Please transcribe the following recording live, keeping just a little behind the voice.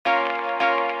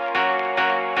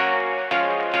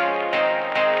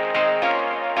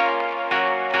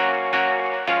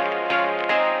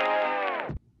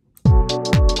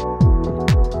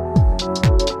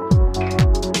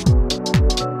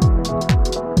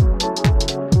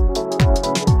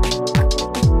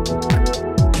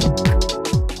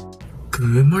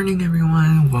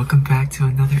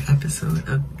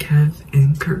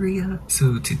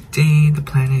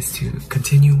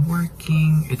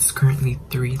It's currently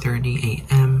 3:30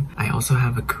 a.m. I also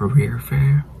have a career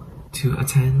fair to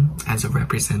attend as a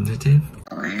representative.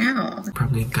 Wow.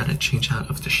 Probably gotta change out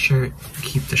of the shirt,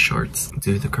 keep the shorts,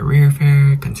 do the career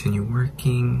fair, continue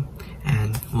working,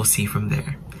 and we'll see from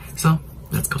there. So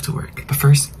let's go to work. But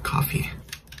first, coffee.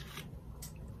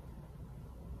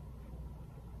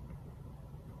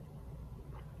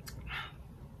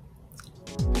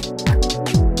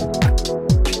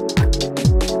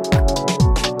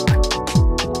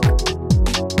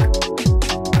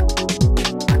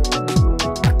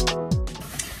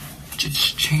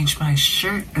 Change my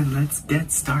shirt and let's get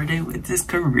started with this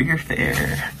career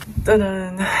fair.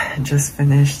 Dun-dun! Just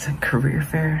finished career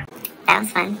fair. That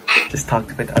was fun. Just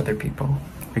talked with other people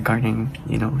regarding,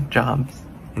 jobs,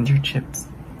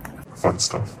 internships. Fun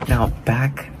stuff. Now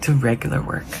back to regular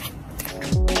work.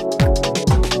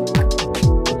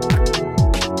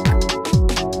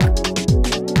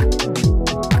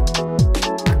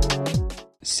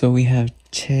 So we have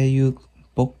제육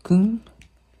볶음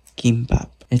gimbap.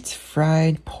 It's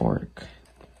fried pork.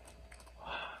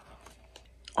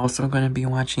 Also gonna be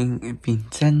watching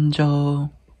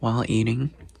Vincenzo while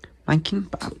eating my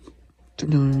kimbap.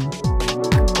 Ta-da.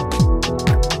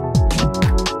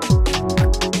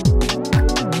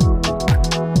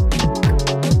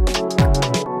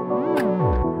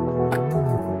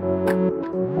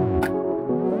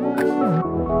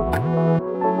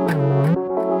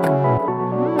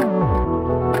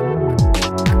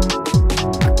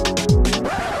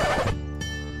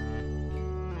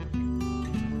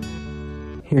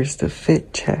 Here's the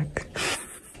fit check.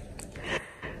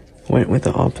 Went with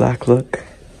the all black look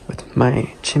with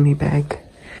my chimney bag.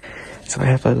 So I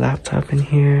have a laptop in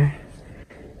here.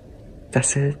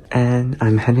 That's it. And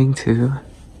I'm heading to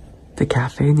the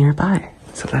cafe nearby.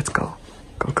 So let's go.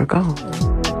 Go, go, go.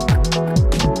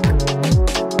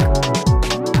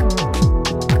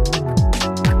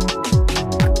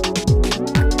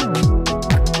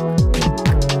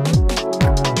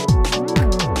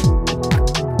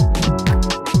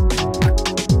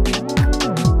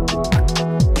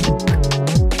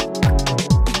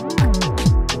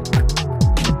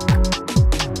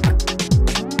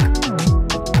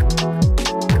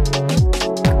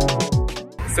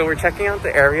 So we're checking out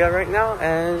the area right now,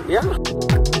 and yeah.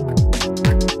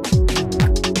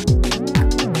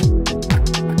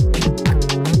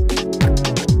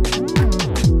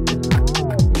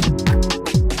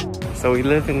 So we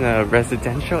live in a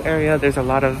residential area. There's a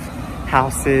lot of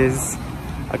houses,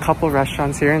 a couple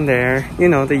restaurants here and there,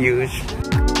 the usual.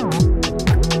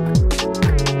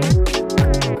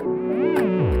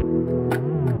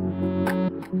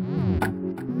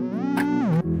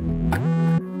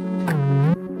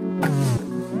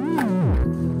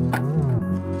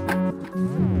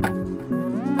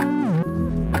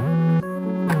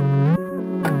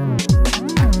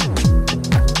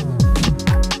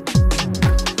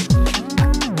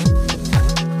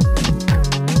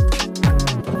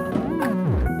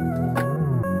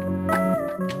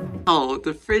 Oh,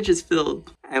 the fridge is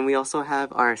filled. And we also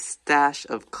have our stash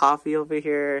of coffee over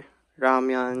here,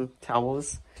 ramen,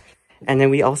 towels. And then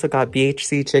we also got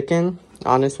BHC chicken.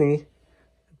 Honestly,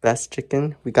 best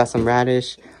chicken. We got some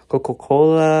radish,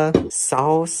 Coca-Cola,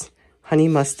 sauce, honey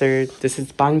mustard. This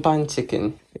is banban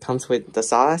chicken. It comes with the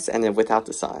sauce and then without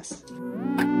the sauce.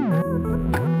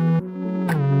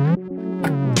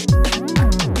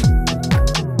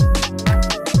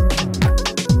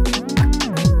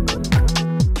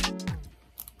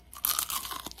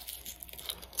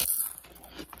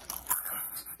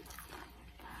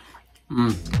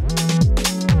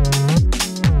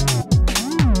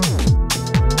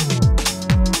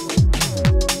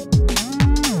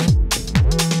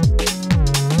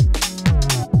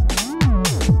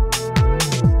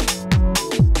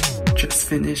 Just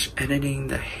finished editing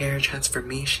the hair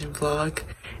transformation vlog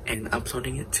and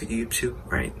uploading it to YouTube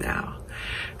right now.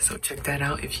 So check that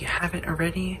out if you haven't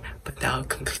already, but that'll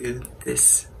conclude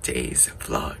this day's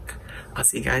vlog. I'll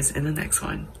see you guys in the next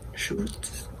one.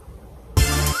 Shoot.